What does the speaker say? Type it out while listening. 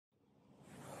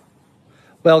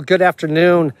Well, good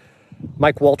afternoon.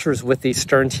 Mike Walters with the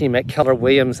Stern team at Keller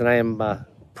Williams, and I am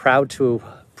proud to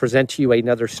present to you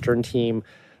another Stern team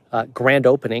grand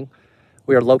opening.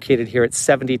 We are located here at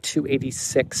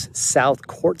 7286 South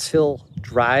Quartz Hill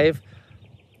Drive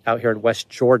out here in West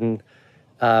Jordan.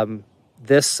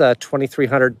 This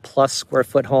 2,300 plus square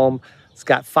foot home, it's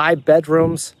got 5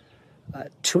 bedrooms,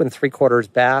 2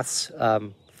 3/4 baths,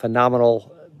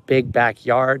 phenomenal big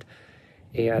backyard,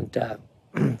 and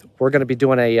we're going to be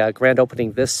doing a grand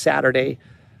opening this Saturday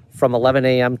from 11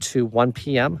 a.m. to 1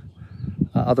 p.m.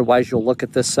 Otherwise, you'll look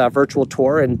at this virtual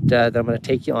tour, and then I'm going to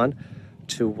take you on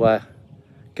to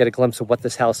get a glimpse of what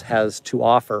this house has to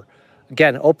offer.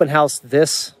 Again, open house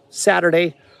this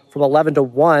Saturday from 11 to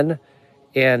 1.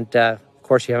 And of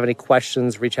course, if you have any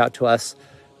questions, reach out to us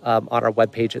on our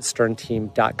webpage at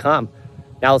sternteam.com.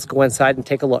 Now let's go inside and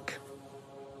take a look.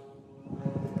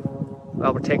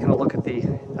 Well, we're taking a look at the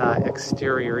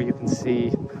exterior. You can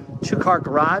see 2-car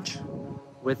garage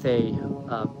with a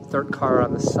 3rd car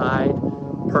on the side,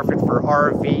 perfect for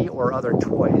RV or other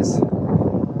toys.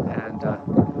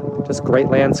 And just great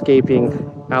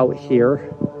landscaping out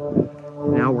here.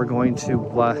 Now we're going to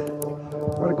go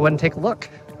ahead and take a look.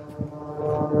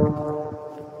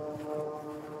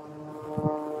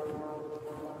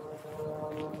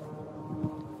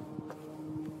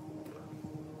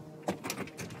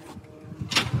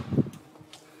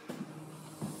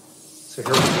 So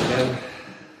here we come in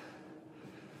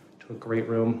to a great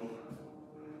room.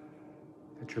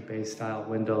 Got your bay style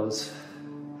windows.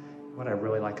 What I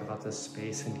really like about this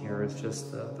space in here is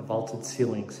just the vaulted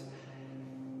ceilings.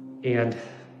 And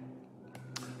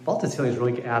vaulted ceilings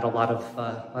really add a lot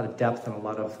of depth and a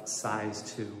lot of size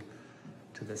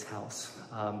to this house.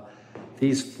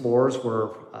 These floors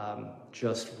were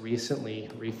just recently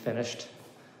refinished.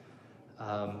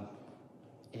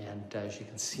 And as you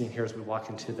can see in here as we walk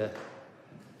into the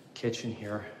kitchen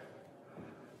here,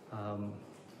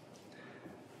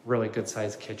 really good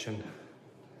sized kitchen,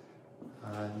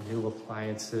 new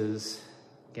appliances,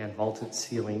 again, vaulted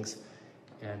ceilings,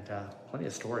 and plenty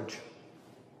of storage.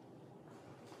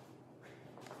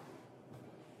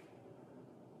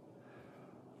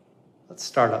 Let's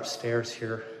start upstairs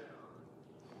here.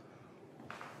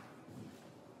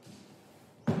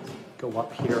 Go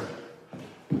up here.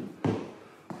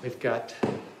 We've got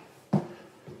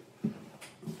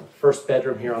first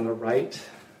bedroom here on the right.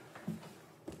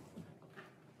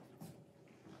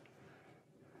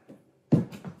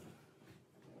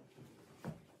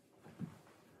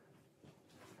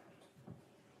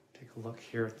 Take a look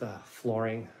here at the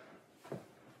flooring.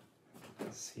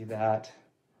 See that.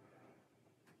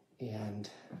 And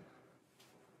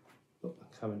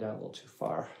coming down a little too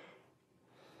far.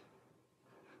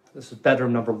 This is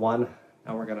bedroom number 1.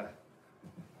 Now we're gonna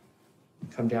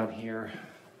come down here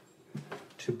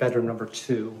to bedroom number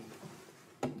 2.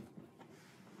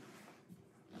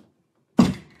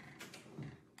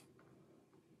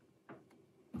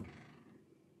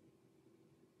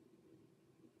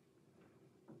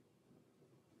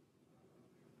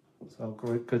 So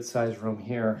great, good sized room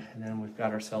here. And then we've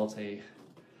got ourselves a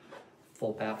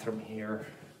full bathroom here.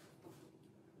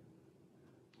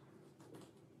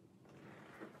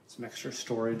 Some extra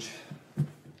storage.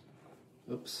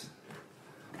 Oops.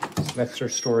 Some extra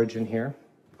storage in here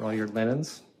for all your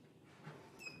linens.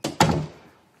 Now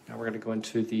we're going to go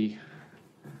into the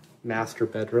master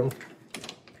bedroom.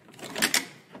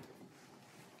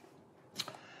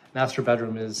 Master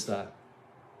bedroom is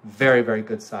very, very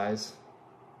good size.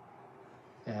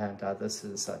 And this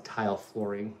is tile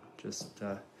flooring, just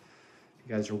if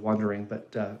you guys are wondering,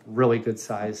 but really good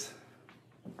size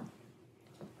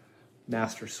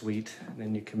master suite. And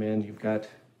then you come in, you've got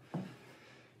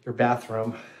your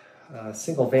bathroom,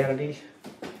 single vanity,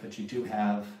 but you do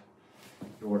have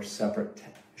your separate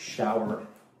shower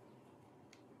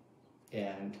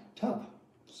and tub.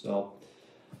 So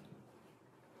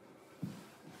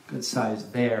good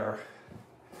size there.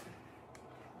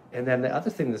 And then the other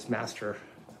thing this master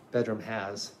bedroom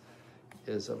has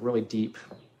is a really deep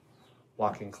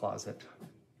walk-in closet.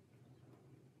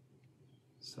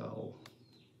 So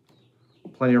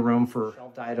plenty of room for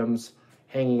shelved items,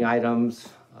 hanging items,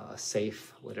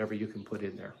 safe, whatever you can put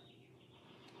in there.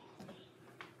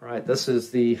 All right, this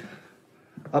is the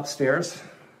upstairs.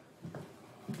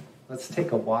 Let's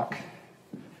take a walk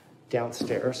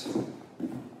downstairs.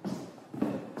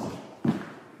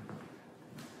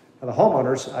 Now the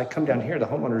homeowners, I come down here, the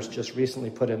homeowners just recently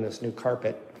put in this new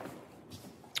carpet.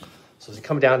 So as you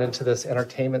come down into this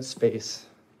entertainment space,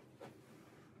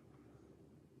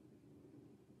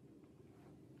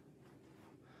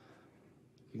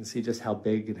 you can see just how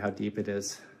big and how deep it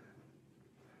is.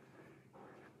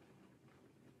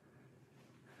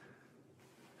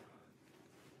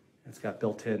 It's got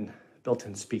built-in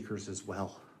speakers as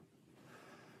well.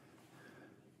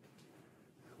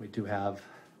 We do have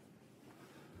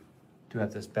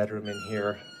this bedroom in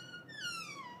here.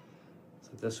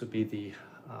 So this would be the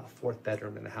fourth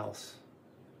bedroom in the house.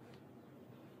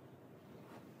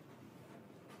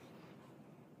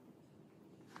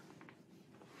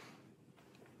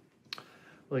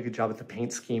 Really good job with the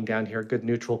paint scheme down here, good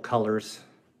neutral colors.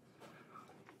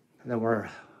 And then we've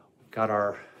got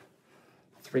our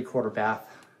 3/4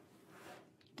 bath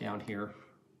down here,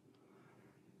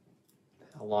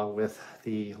 along with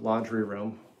the laundry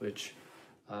room, which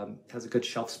has a good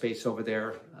shelf space over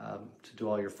there to do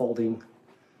all your folding,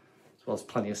 as well as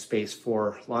plenty of space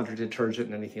for laundry detergent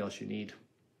and anything else you need.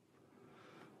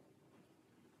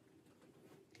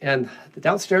 And the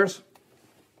downstairs,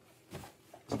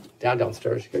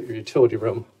 downstairs, you got your utility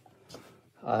room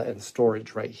and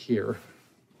storage right here.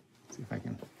 Let's see if I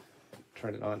can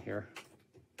turn it on here.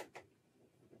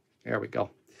 There we go.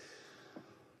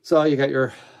 So you got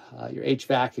your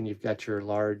HVAC, and you've got your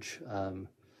large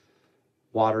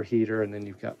water heater, and then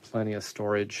you've got plenty of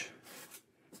storage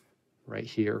right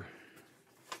here.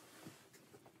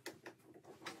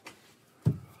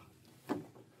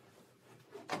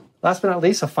 Last but not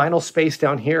least, a final space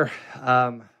down here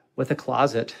with a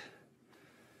closet.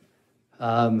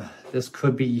 This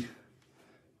could be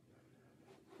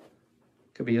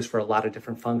used for a lot of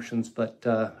different functions, but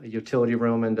a utility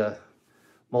room and a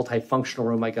multifunctional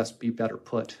room, I guess, be better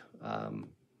put.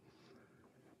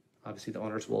 Obviously, the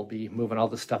owners will be moving all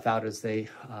this stuff out as they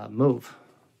move.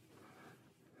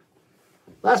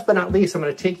 Last but not least, I'm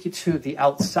going to take you to the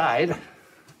outside,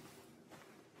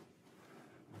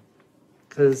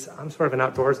 because I'm sort of an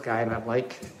outdoors guy and I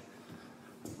like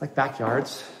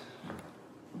backyards.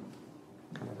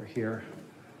 Come over here.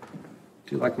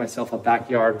 Do like myself a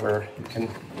backyard where you can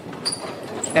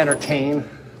entertain.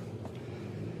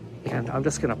 And I'm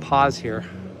just going to pause here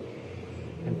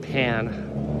and pan.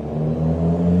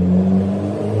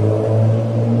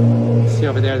 See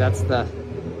over there, that's the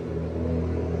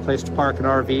place to park an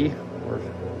RV or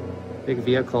big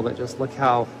vehicle, but just look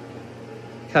how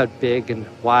big and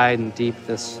wide and deep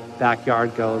this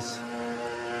backyard goes.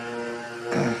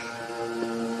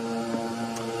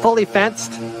 Fully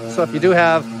fenced, so if you do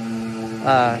have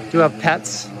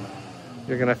pets,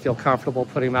 you're gonna feel comfortable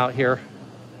putting them out here.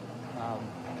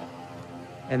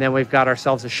 And then we've got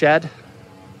ourselves a shed,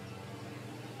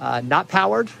 not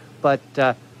powered, but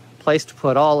place to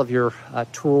put all of your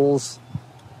tools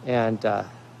and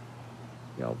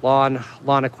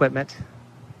lawn equipment.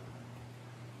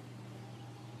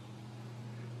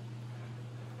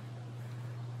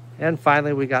 And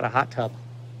finally, we got a hot tub.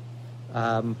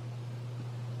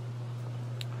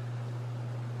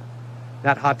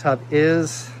 That hot tub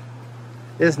is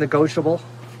negotiable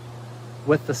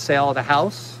with the sale of the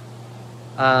house,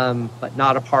 but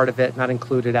not a part of it, not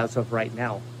included as of right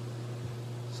now.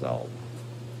 So,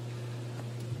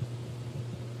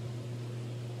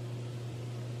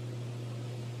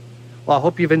 well, I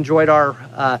hope you've enjoyed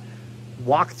our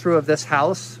walkthrough of this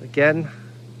house. Again,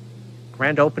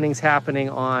 grand opening's happening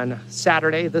on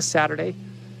Saturday, this Saturday,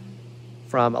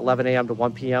 from 11 a.m. to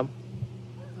 1 p.m.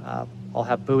 I'll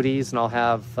have booties and I'll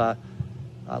have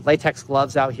latex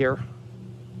gloves out here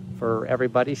for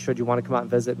everybody. Should you want to come out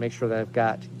and visit, make sure that I've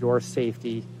got your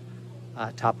safety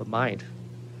top of mind.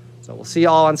 So we'll see you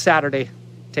all on Saturday.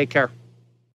 Take care.